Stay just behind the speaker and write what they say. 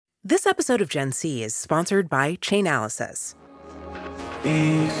This episode of Gen C is sponsored by Chainalysis.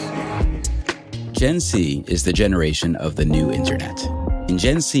 Gen C is the generation of the new internet. In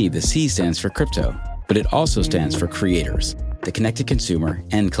Gen C, the C stands for crypto, but it also stands for creators, the connected consumer,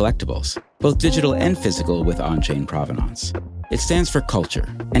 and collectibles, both digital and physical with on-chain provenance. It stands for culture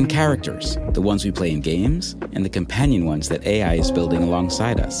and characters, the ones we play in games and the companion ones that AI is building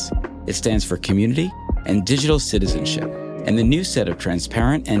alongside us. It stands for community and digital citizenship, and the new set of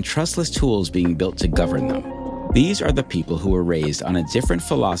transparent and trustless tools being built to govern them. These are the people who were raised on a different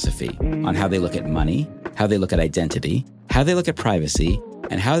philosophy on how they look at money, how they look at identity, how they look at privacy,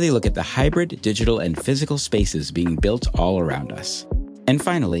 and how they look at the hybrid digital and physical spaces being built all around us. And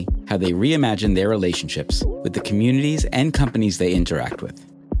finally, how they reimagine their relationships with the communities and companies they interact with.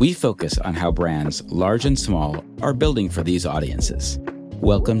 We focus on how brands, large and small, are building for these audiences.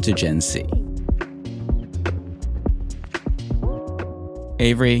 Welcome to Gen C.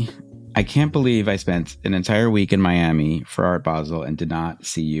 Avery, I can't believe I spent an entire week in Miami for Art Basel and did not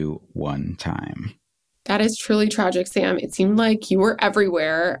see you one time. That is truly tragic, Sam. It seemed like you were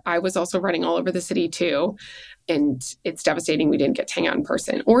everywhere. I was also running all over the city too. And it's devastating we didn't get to hang out in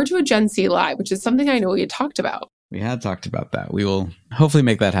person or do a Gen C Live, which is something I know we had talked about. We had talked about that. We will hopefully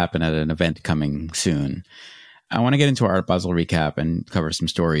make that happen at an event coming soon. I want to get into our Art Basel recap and cover some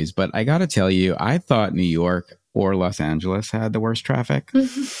stories, but I got to tell you, I thought New York or Los Angeles had the worst traffic.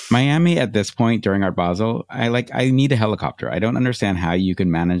 Miami at this point during Art Basel, I need a helicopter. I don't understand how you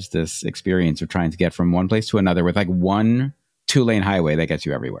can manage this experience of trying to get from one place to another with like one 2-lane highway that gets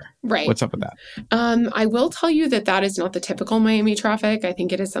you everywhere. Right. What's up with that? I will tell you that is not the typical Miami traffic. I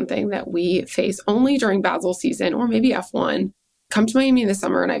think it is something that we face only during Basel season or maybe F1. Come to Miami in the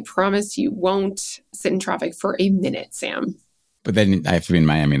summer and I promise you won't sit in traffic for a minute, Sam. But then I have to be in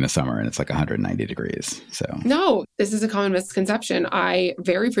Miami in the summer and it's like 190 degrees. So no, this is a common misconception. I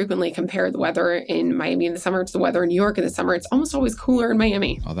very frequently compare the weather in Miami in the summer to the weather in New York in the summer. It's almost always cooler in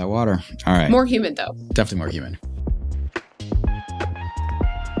Miami. All that water. All right. More humid though. Definitely more humid.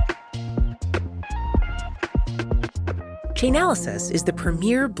 Chainalysis is the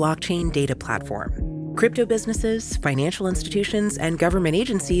premier blockchain data platform. Crypto businesses, financial institutions, and government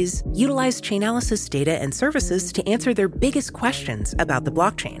agencies utilize Chainalysis data and services to answer their biggest questions about the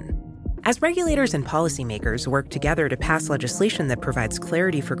blockchain. As regulators and policymakers work together to pass legislation that provides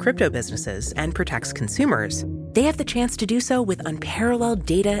clarity for crypto businesses and protects consumers, they have the chance to do so with unparalleled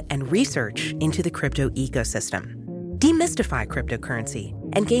data and research into the crypto ecosystem. Demystify cryptocurrency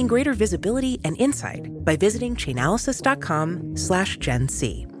and gain greater visibility and insight by visiting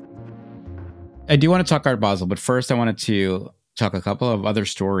chainalysis.com/GenC. I do want to talk Art Basel, but first I wanted to talk a couple of other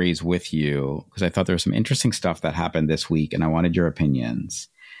stories with you because I thought there was some interesting stuff that happened this week and I wanted your opinions.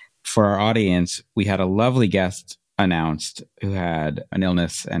 For our audience, we had a lovely guest announced who had an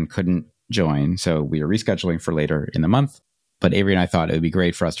illness and couldn't join. So we are rescheduling for later in the month. But Avery and I thought it would be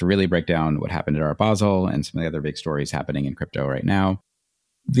great for us to really break down what happened at Art Basel and some of the other big stories happening in crypto right now.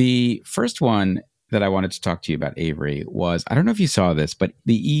 The first one that I wanted to talk to you about, Avery, was, I don't know if you saw this, but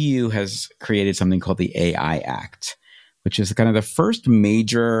the EU has created something called the AI Act, which is kind of the first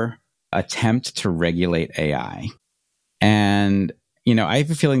major attempt to regulate AI. And, I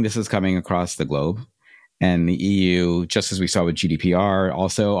have a feeling this is coming across the globe. And the EU, just as we saw with GDPR,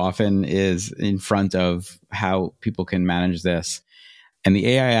 also often is in front of how people can manage this. And the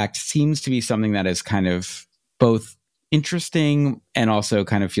AI Act seems to be something that is kind of both interesting and also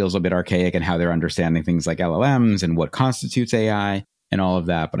kind of feels a bit archaic in how they're understanding things like LLMs and what constitutes AI and all of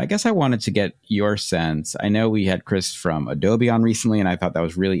that. But I guess I wanted to get your sense. I know we had Chris from Adobe on recently, and I thought that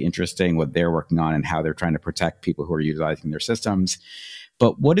was really interesting what they're working on and how they're trying to protect people who are utilizing their systems.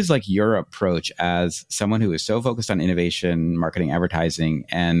 But what is like your approach as someone who is so focused on innovation, marketing, advertising,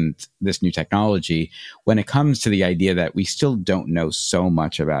 and this new technology when it comes to the idea that we still don't know so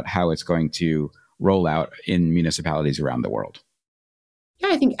much about how it's going to roll out in municipalities around the world? Yeah,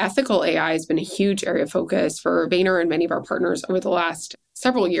 I think ethical AI has been a huge area of focus for Vayner and many of our partners over the last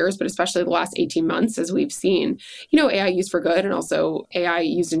several years, but especially the last 18 months, as we've seen, AI used for good and also AI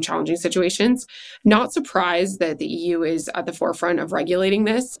used in challenging situations. Not surprised that the EU is at the forefront of regulating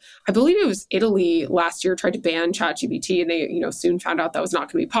this. I believe it was Italy last year tried to ban ChatGPT and they, soon found out that was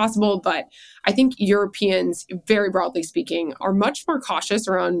not going to be possible. But I think Europeans, very broadly speaking, are much more cautious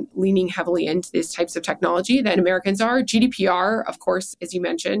around leaning heavily into these types of technology than Americans are. GDPR, of course, as you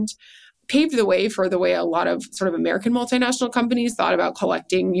mentioned, paved the way for the way a lot of sort of American multinational companies thought about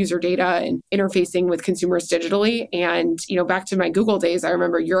collecting user data and interfacing with consumers digitally. And, back to my Google days, I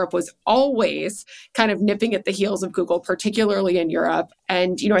remember Europe was always kind of nipping at the heels of Google, particularly in Europe.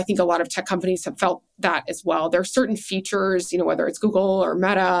 And, I think a lot of tech companies have felt that as well. There are certain features, whether it's Google or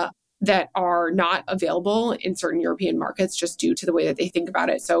Meta, that are not available in certain European markets just due to the way that they think about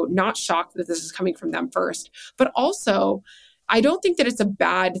it. So not shocked that this is coming from them first. But also, I don't think that it's a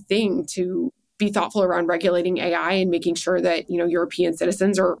bad thing to be thoughtful around regulating AI and making sure that, European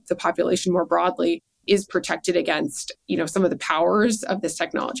citizens or the population more broadly is protected against, some of the powers of this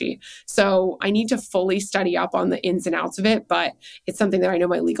technology. So I need to fully study up on the ins and outs of it, but it's something that I know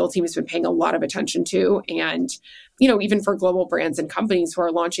my legal team has been paying a lot of attention to. And, even for global brands and companies who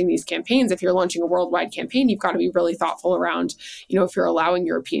are launching these campaigns, if you're launching a worldwide campaign, you've got to be really thoughtful around, if you're allowing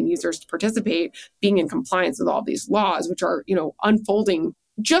European users to participate, being in compliance with all these laws, which are, unfolding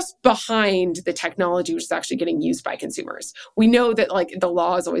just behind the technology, which is actually getting used by consumers. We know that the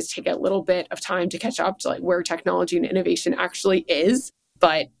laws always take a little bit of time to catch up to where technology and innovation actually is.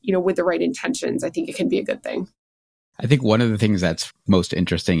 But, with the right intentions, I think it can be a good thing. I think one of the things that's most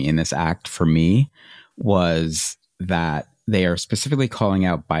interesting in this act for me was that they are specifically calling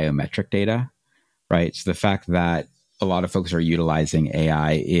out biometric data, right? So the fact that a lot of folks are utilizing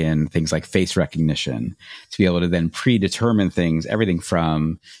AI in things like face recognition to be able to then predetermine things, everything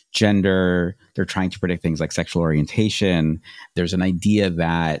from gender. They're trying to predict things like sexual orientation. There's an idea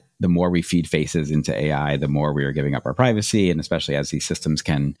that the more we feed faces into AI, the more we are giving up our privacy. And especially as these systems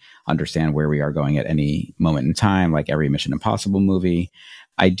can understand where we are going at any moment in time, like every Mission Impossible movie.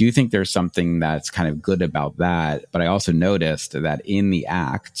 I do think there's something that's kind of good about that. But I also noticed that in the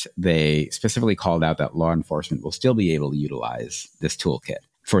act, they specifically called out that law enforcement will still be able to utilize this toolkit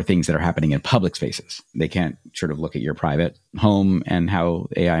for things that are happening in public spaces. They can't sort of look at your private home and how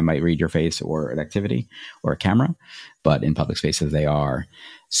AI might read your face or an activity or a camera, but in public spaces they are.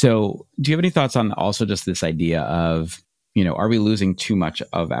 So do you have any thoughts on also just this idea of, are we losing too much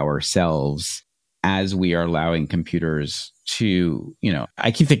of ourselves as we are allowing computers to, I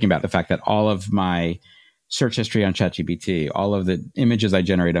keep thinking about the fact that all of my search history on ChatGPT, all of the images I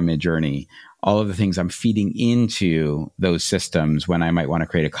generate on Midjourney, all of the things I'm feeding into those systems when I might want to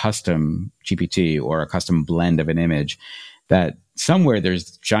create a custom GPT or a custom blend of an image, that somewhere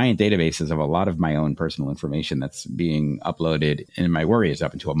there's giant databases of a lot of my own personal information that's being uploaded, and my worry is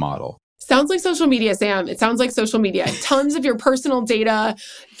up into a model. Sounds like social media, Sam. It sounds like social media. Tons of your personal data,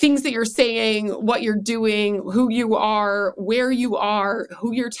 things that you're saying, what you're doing, who you are, where you are,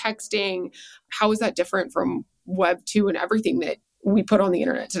 who you're texting. How is that different from Web 2 and everything that we put on the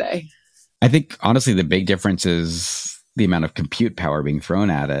internet today? I think, honestly, the big difference is the amount of compute power being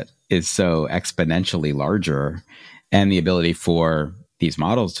thrown at it is so exponentially larger, and the ability for these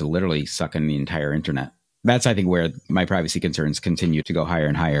models to literally suck in the entire internet. That's, I think, where my privacy concerns continue to go higher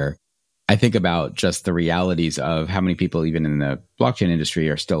and higher. I think about just the realities of how many people, even in the blockchain industry,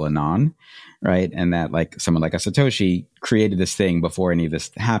 are still anon, right? And that someone like a Satoshi created this thing before any of this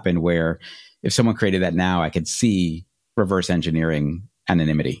happened, where if someone created that now, I could see reverse engineering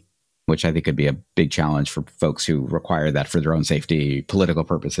anonymity, which I think could be a big challenge for folks who require that for their own safety, political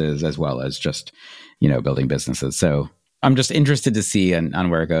purposes, as well as just, building businesses. So I'm just interested to see on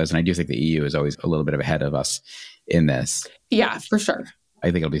where it goes. And I do think the EU is always a little bit ahead of us in this. Yeah, for sure. I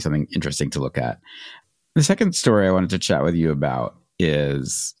think it'll be something interesting to look at. The second story I wanted to chat with you about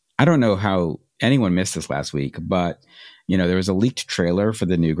is, I don't know how anyone missed this last week, but, there was a leaked trailer for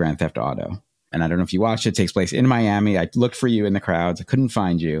the new Grand Theft Auto. And I don't know if you watched it. It takes place in Miami. I looked for you in the crowds. I couldn't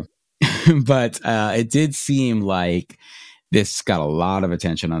find you. But it did seem like this got a lot of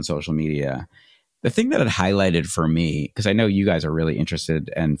attention on social media. The thing that it highlighted for me, because I know you guys are really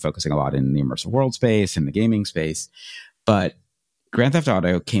interested and focusing a lot in the immersive world space and the gaming space, but Grand Theft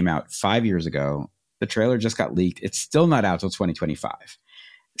Auto came out 5 years ago. The trailer just got leaked. It's still not out till 2025.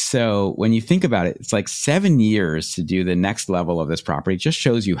 So when you think about it, it's like 7 years to do the next level of this property. It just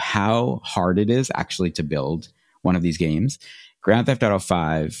shows you how hard it is actually to build one of these games. Grand Theft Auto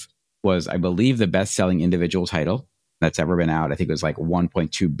 5 was, I believe, the best-selling individual title that's ever been out. I think it was like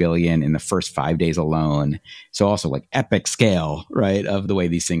 1.2 billion in the first 5 days alone. So also like epic scale, right, of the way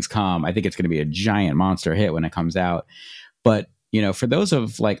these things come. I think it's going to be a giant monster hit when it comes out. But for those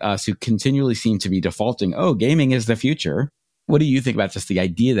of like us who continually seem to be defaulting, gaming is the future. What do you think about just the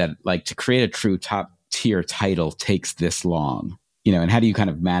idea that to create a true top tier title takes this long? And how do you kind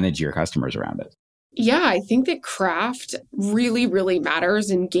of manage your customers around it? Yeah, I think that craft really, really matters,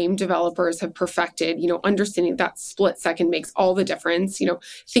 and game developers have perfected, understanding that split second makes all the difference,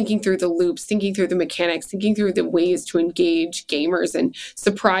 thinking through the loops, thinking through the mechanics, thinking through the ways to engage gamers and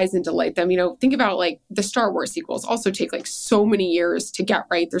surprise and delight them. Think about like the Star Wars sequels also take like so many years to get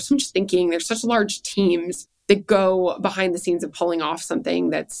right. There's so much thinking, there's such large teams that go behind the scenes of pulling off something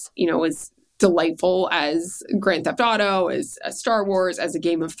that's, as delightful as Grand Theft Auto, as Star Wars, as a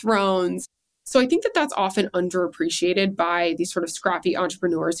Game of Thrones. So I think that that's often underappreciated by these sort of scrappy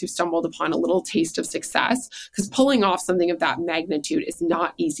entrepreneurs who stumbled upon a little taste of success, because pulling off something of that magnitude is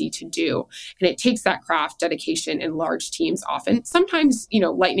not easy to do. And it takes that craft, dedication, and large teams often. Sometimes,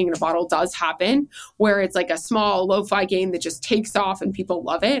 lightning in a bottle does happen where it's like a small lo-fi game that just takes off and people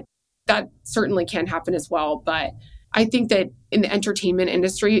love it. That certainly can happen as well. But I think that in the entertainment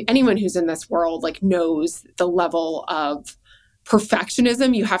industry, anyone who's in this world like knows the level of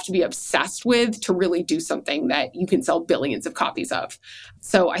perfectionism you have to be obsessed with to really do something that you can sell billions of copies of.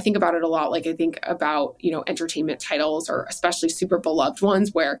 So I think about it a lot. Like I think about, entertainment titles, or especially super beloved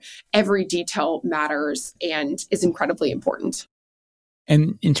ones, where every detail matters and is incredibly important.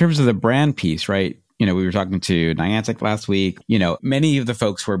 And in terms of the brand piece, right? We were talking to Niantic last week. Many of the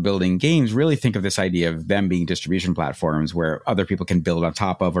folks who are building games really think of this idea of them being distribution platforms where other people can build on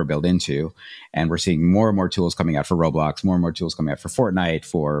top of or build into. And we're seeing more and more tools coming out for Roblox, more and more tools coming out for Fortnite,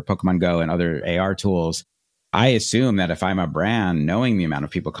 for Pokemon Go, and other AR tools. I assume that if I'm a brand, knowing the amount of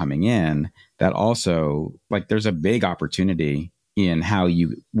people coming in, that also, like, there's a big opportunity in how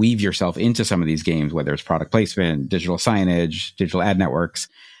you weave yourself into some of these games, whether it's product placement, digital signage, digital ad networks.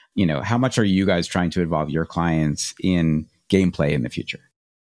 How much are you guys trying to involve your clients in gameplay in the future?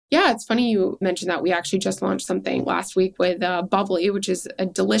 Yeah, it's funny you mentioned that. We actually just launched something last week with Bubbly, which is a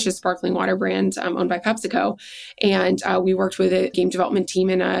delicious sparkling water brand owned by PepsiCo. And we worked with a game development team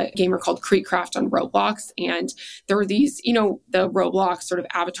and a gamer called Creekcraft on Roblox. And there were these, the Roblox sort of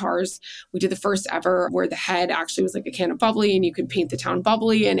avatars. We did the first ever where the head actually was like a can of bubbly and you could paint the town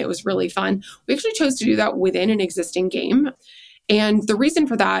bubbly. And it was really fun. We actually chose to do that within an existing game. And the reason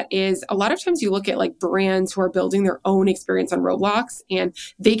for that is a lot of times you look at like brands who are building their own experience on Roblox and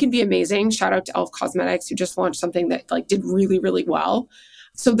they can be amazing. Shout out to Elf Cosmetics, who just launched something that like did really, really well.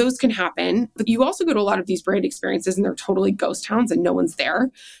 So those can happen. But you also go to a lot of these brand experiences and they're totally ghost towns and no one's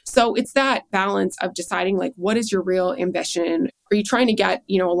there. So it's that balance of deciding like, what is your real ambition? Are you trying to get,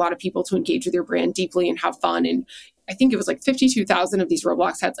 a lot of people to engage with your brand deeply and have fun? And I think it was like 52,000 of these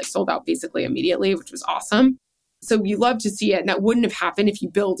Roblox heads like sold out basically immediately, which was awesome. So you love to see it. And that wouldn't have happened if you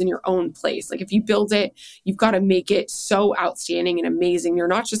build in your own place. Like if you build it, you've got to make it so outstanding and amazing. You're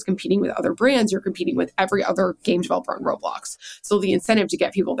not just competing with other brands, you're competing with every other game developer on Roblox. So the incentive to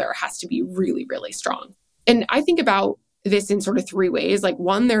get people there has to be really, really strong. And I think about this in sort of three ways. Like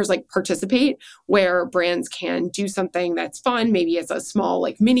one, there's like participate, where brands can do something that's fun. Maybe it's a small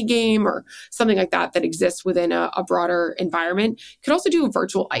like mini game or something like that that exists within a broader environment. You could also do a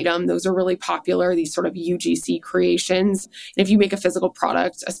virtual item. Those are really popular, these sort of UGC creations. And if you make a physical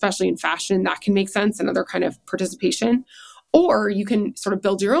product, especially in fashion, that can make sense, another kind of participation. Or you can sort of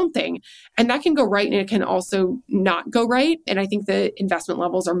build your own thing, and that can go right and it can also not go right. And I think the investment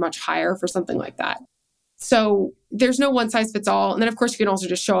levels are much higher for something like that. So there's no one size fits all. And then, of course, you can also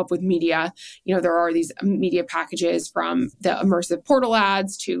just show up with media. There are these media packages from the immersive portal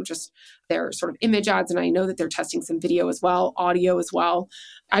ads to just their sort of image ads. And I know that they're testing some video as well, audio as well.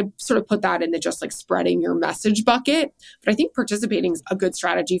 I sort of put that into just like spreading your message bucket. But I think participating is a good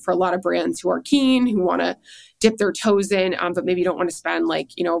strategy for a lot of brands who are keen, who want to dip their toes in, but maybe don't want to spend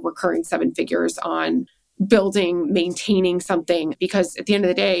like, recurring seven figures on building, maintaining something, because at the end of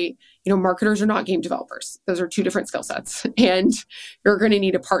the day, marketers are not game developers. Those are two different skill sets. And you're going to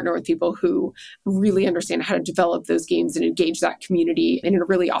need to partner with people who really understand how to develop those games and engage that community in a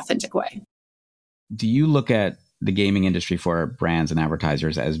really authentic way. Do you look at the gaming industry for brands and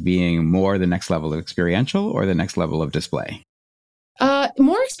advertisers as being more the next level of experiential or the next level of display?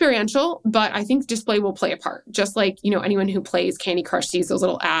 More experiential, but I think display will play a part. Just like, anyone who plays Candy Crush sees those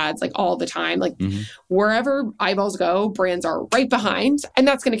little ads like all the time. Like wherever eyeballs go, brands are right behind. And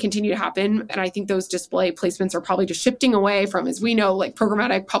that's going to continue to happen. And I think those display placements are probably just shifting away from, as we know, like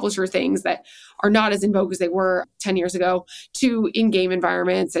programmatic publisher things that are not as in vogue as they were 10 years ago, to in-game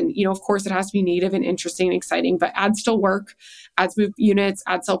environments. And, of course, it has to be native and interesting and exciting, but ads still work. Ads move units,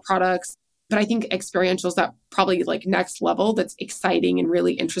 ads sell products. But I think experiential is that probably like next level that's exciting and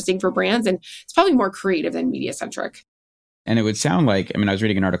really interesting for brands. And it's probably more creative than media centric. And it would sound like, I was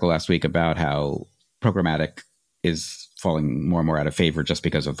reading an article last week about how programmatic is falling more and more out of favor just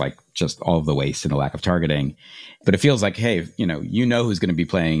because of like just all of the waste and the lack of targeting. But it feels like, hey, you know who's going to be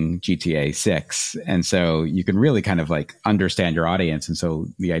playing GTA 6. And so you can really kind of like understand your audience. And so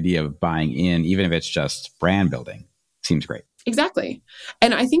the idea of buying in, even if it's just brand building, seems great. Exactly.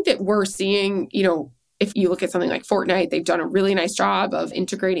 And I think that we're seeing, if you look at something like Fortnite, they've done a really nice job of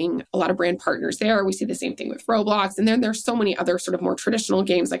integrating a lot of brand partners there. We see the same thing with Roblox. And then there's so many other sort of more traditional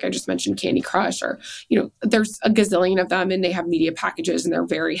games, like I just mentioned, Candy Crush, or, there's a gazillion of them, and they have media packages, and they're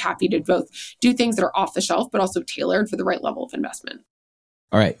very happy to both do things that are off the shelf, but also tailored for the right level of investment.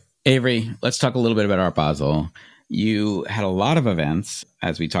 All right, Avery, let's talk a little bit about Art Basel. You had a lot of events,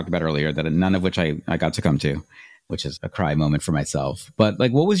 as we talked about earlier, that none of which I got to come to, which is a cry moment for myself. But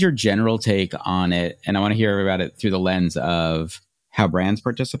like, what was your general take on it? And I want to hear about it through the lens of how brands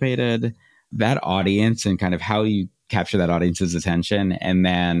participated, that audience, and kind of how you capture that audience's attention. And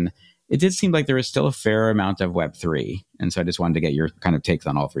then it did seem like there was still a fair amount of Web3. And so I just wanted to get your kind of takes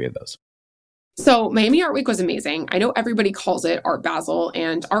on all three of those. So Miami Art Week was amazing. I know everybody calls it Art Basel,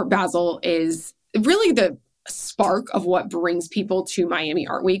 and Art Basel is really the spark of what brings people to Miami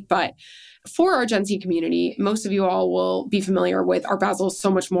Art Week. But for our Gen Z community, most of you all will be familiar with Art Basel is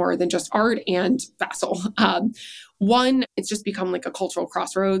so much more than just art and Basel. One, it's just become like a cultural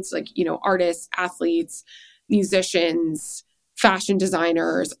crossroads, like, artists, athletes, musicians, fashion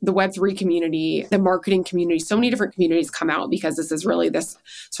designers, the Web3 community, the marketing community, so many different communities come out because this is really this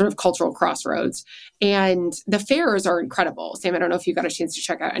sort of cultural crossroads. And the fairs are incredible. Sam, I don't know if you got a chance to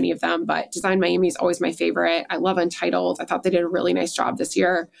check out any of them, but Design Miami is always my favorite. I love Untitled. I thought they did a really nice job this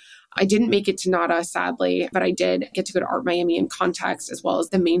year. I didn't make it to NADA, sadly, but I did get to go to Art Miami in Context, as well as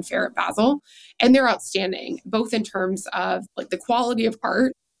the main fair at Basel. And they're outstanding, both in terms of like the quality of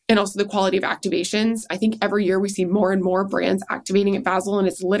art and also the quality of activations. I think every year we see more and more brands activating at Basel, and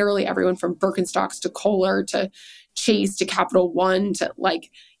it's literally everyone from Birkenstocks to Kohler to Chase to Capital One to like,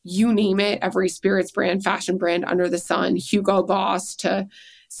 you name it, every spirits brand, fashion brand under the sun, Hugo Boss to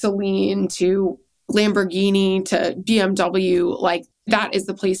Celine to Lamborghini to BMW, like that is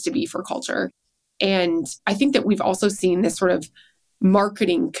the place to be for culture. And I think that we've also seen this sort of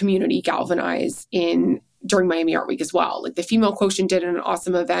marketing community galvanize during Miami Art Week as well. Like the Female Quotient did an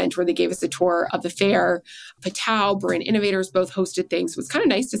awesome event where they gave us a tour of the fair. Patou, Brand Innovators both hosted things. So it's kind of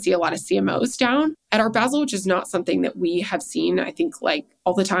nice to see a lot of CMOs down at Art Basel, which is not something that we have seen, I think, like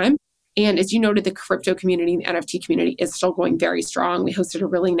all the time. And as you noted, the crypto community and the NFT community is still going very strong. We hosted a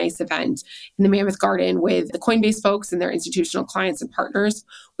really nice event in the Mammoth Garden with the Coinbase folks and their institutional clients and partners,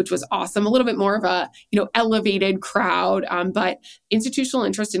 which was awesome. A little bit more of a, elevated crowd, but institutional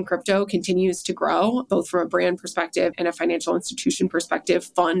interest in crypto continues to grow, both from a brand perspective and a financial institution perspective,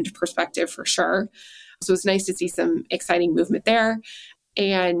 fund perspective for sure. So it's nice to see some exciting movement there.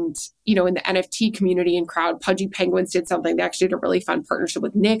 And, in the NFT community and crowd, Pudgy Penguins did something. They actually did a really fun partnership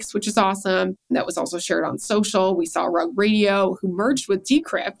with Nyx, which is awesome. That was also shared on social. We saw Rug Radio, who merged with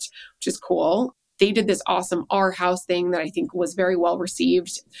Decrypt, which is cool. They did this awesome Our House thing that I think was very well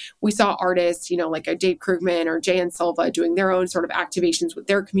received. We saw artists, like a Dave Krugman or Jay and Silva doing their own sort of activations with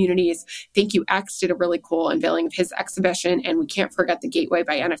their communities. Thank You X did a really cool unveiling of his exhibition. And we can't forget the Gateway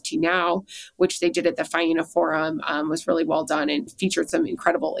by NFT Now, which they did at the Faina Forum, was really well done and featured some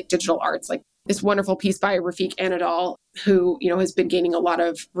incredible digital arts, like this wonderful piece by Rafiq Anadol, who, has been gaining a lot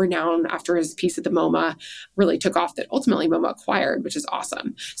of renown after his piece at the MoMA really took off that ultimately MoMA acquired, which is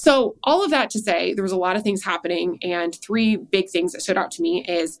awesome. So all of that to say, there was a lot of things happening, and three big things that stood out to me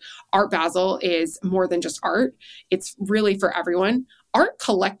is Art Basel is more than just art. It's really for everyone. Art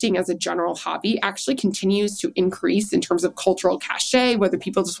collecting as a general hobby actually continues to increase in terms of cultural cachet, whether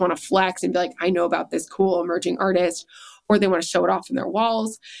people just want to flex and be like, I know about this cool emerging artist, or they want to show it off in their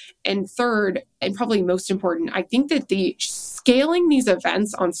walls. And third, and probably most important, I think that the scaling these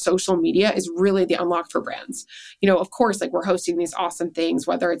events on social media is really the unlock for brands. Of course, we're hosting these awesome things,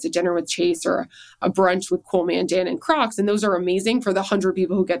 whether it's a dinner with Chase or a brunch with Cool Man Dan and Crocs, and those are amazing for the 100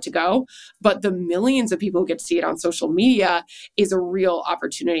 people who get to go. But the millions of people who get to see it on social media is a real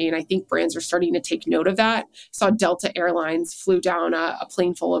opportunity. And I think brands are starting to take note of that. Saw Delta Airlines flew down a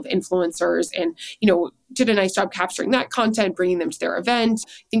plane full of influencers and, did a nice job capturing that content, bringing them to their event.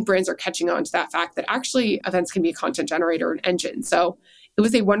 I think brands are catching on to that fact that actually events can be a content generator and engine. So it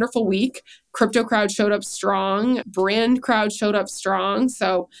was a wonderful week. Crypto crowd showed up strong. Brand crowd showed up strong.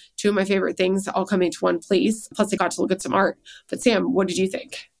 So two of my favorite things all coming to one place. Plus I got to look at some art. But Sam, what did you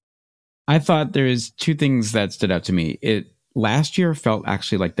think? I thought there's two things that stood out to me. Last year felt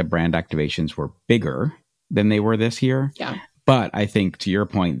actually like the brand activations were bigger than they were this year. Yeah. But I think to your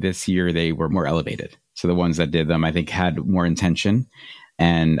point, this year they were more elevated. So the ones that did them, I think, had more intention,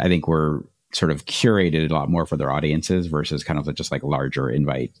 and I think were sort of curated a lot more for their audiences versus kind of just like larger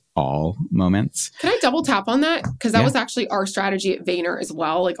invite all moments. Can I double tap on that? Because that was actually our strategy at Vayner as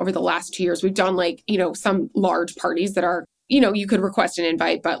well. Like over the last 2 years, we've done like, some large parties that are, you could request an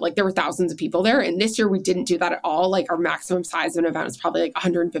invite, but like there were thousands of people there. And this year we didn't do that at all. Like our maximum size of an event was probably like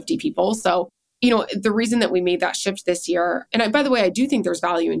 150 people. So, the reason that we made that shift this year, and by the way, I do think there's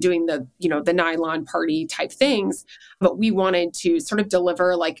value in doing the nylon party type things, but we wanted to sort of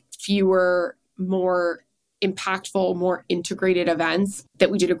deliver like fewer, more impactful, more integrated events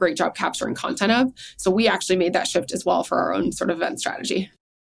that we did a great job capturing content of. So we actually made that shift as well for our own sort of event strategy.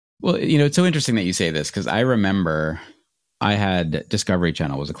 Well, it's so interesting that you say this because I remember I had Discovery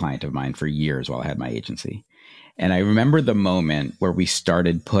Channel was a client of mine for years while I had my agency. And I remember the moment where we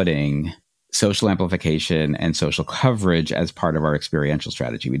started putting social amplification and social coverage as part of our experiential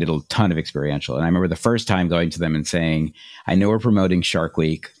strategy. We did a ton of experiential. And I remember the first time going to them and saying, I know we're promoting Shark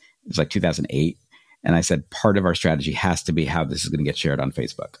Week. It was like 2008. And I said, part of our strategy has to be how this is going to get shared on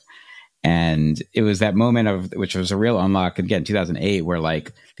Facebook. And it was that moment which was a real unlock, again, 2008, where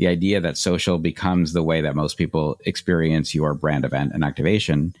like the idea that social becomes the way that most people experience your brand event and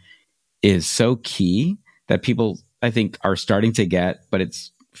activation is so key that people, I think, are starting to get, but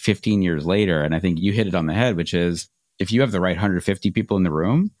it's 15 years later. And I think you hit it on the head, which is if you have the right 150 people in the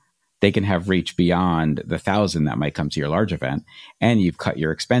room, they can have reach beyond the 1,000 that might come to your large event. And you've cut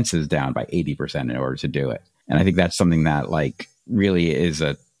your expenses down by 80% in order to do it. And I think that's something that like really is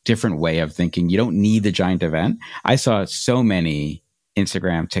a different way of thinking. You don't need the giant event. I saw so many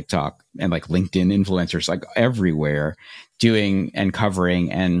Instagram, TikTok, and like LinkedIn influencers like everywhere doing and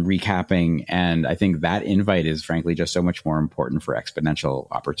covering and recapping. And I think that invite is frankly just so much more important for exponential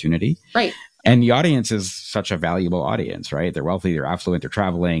opportunity. Right. And the audience is such a valuable audience, right? They're wealthy, they're affluent, they're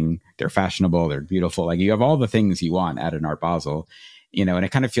traveling, they're fashionable, they're beautiful. Like you have all the things you want at an Art Basel, and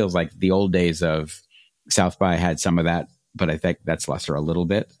it kind of feels like the old days of South by had some of that, but I think that's lesser a little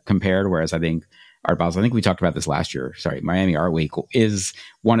bit compared. Whereas I think Art Basel, I think we talked about this last year. Miami Art Week is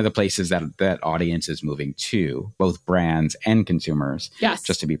one of the places that audience is moving to, both brands and consumers,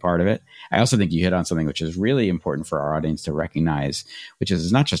 just to be part of it. I also think you hit on something which is really important for our audience to recognize, which is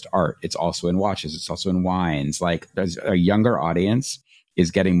it's not just art. It's also in watches. It's also in wines. Like a younger audience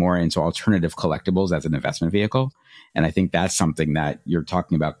is getting more into alternative collectibles as an investment vehicle. And I think that's something that you're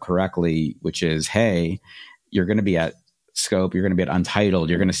talking about correctly, which is, hey, you're going to be at Scope, you're going to be at Untitled,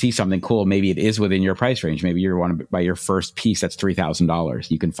 you're going to see something cool. Maybe it is within your price range. Maybe you want to buy your first piece that's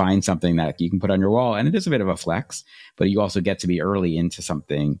 $3,000. You can find something that you can put on your wall, and it is a bit of a flex, but you also get to be early into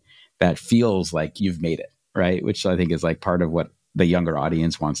something that feels like you've made it, right? Which I think is like part of what the younger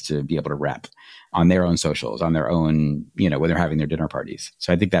audience wants to be able to rep on their own socials, on their own, when they're having their dinner parties.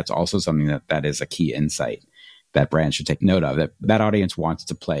 So I think that's also something that is a key insight that brands should take note of, that audience wants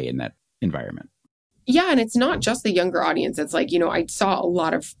to play in that environment. Yeah. And it's not just the younger audience. It's like, I saw a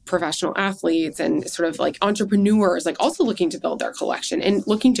lot of professional athletes and sort of like entrepreneurs, like also looking to build their collection and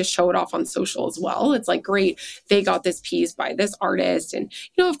looking to show it off on social as well. It's like, great, they got this piece by this artist. And,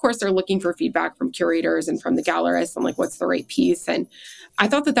 of course, they're looking for feedback from curators and from the gallerists on like, what's the right piece. And I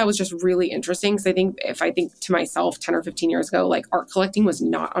thought that was just really interesting. Because if I think to myself 10 or 15 years ago, like art collecting was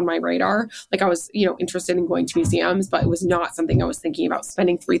not on my radar. Like I was, interested in going to museums, but it was not something I was thinking about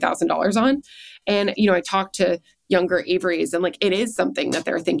spending $3,000 on. And, I talked to younger Averys and like, it is something that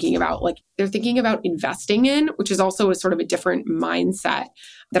they're thinking about. Like they're thinking about investing in, which is also a sort of a different mindset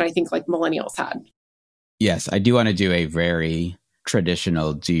that I think like millennials had. Yes, I do want to do a very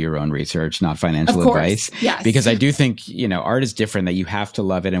traditional do your own research, not financial advice. Yes. Because I do think, art is different, that you have to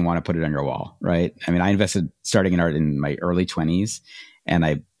love it and want to put it on your wall, right? I mean, I invested starting in art in my early 20s and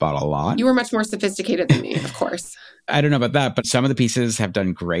I bought a lot. You were much more sophisticated than me, of course. I don't know about that, but some of the pieces have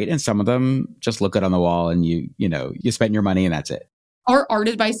done great and some of them just look good on the wall and you spend your money and that's it. Our art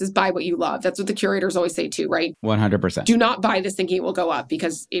advice is buy what you love. That's what the curators always say too, right? 100%. Do not buy this thinking it will go up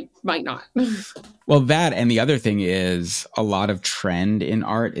because it might not. Well, that and the other thing is a lot of trend in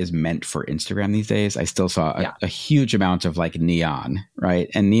art is meant for Instagram these days. I still saw a huge amount of like neon,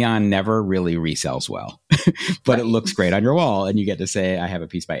 right? And neon never really resells well, but it looks great on your wall and you get to say, I have a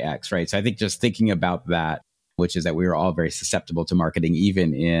piece by X, right? So I think just thinking about that, which is that we are all very susceptible to marketing,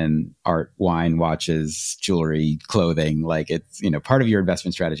 even in art, wine, watches, jewelry, clothing. Like it's, part of your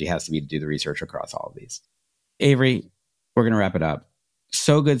investment strategy has to be to do the research across all of these. Avery, we're going to wrap it up.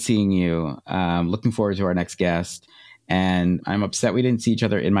 So good seeing you. Looking forward to our next guest. And I'm upset we didn't see each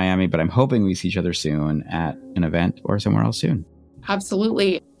other in Miami, but I'm hoping we see each other soon at an event or somewhere else soon.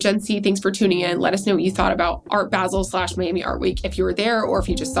 Absolutely. Gen C, thanks for tuning in. Let us know what you thought about Art Basel / Miami Art Week. If you were there or if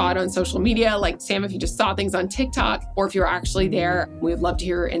you just saw it on social media, like Sam, if you just saw things on TikTok, or if you're actually there, we would love to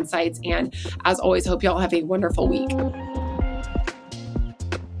hear your insights. And as always, hope you all have a wonderful week.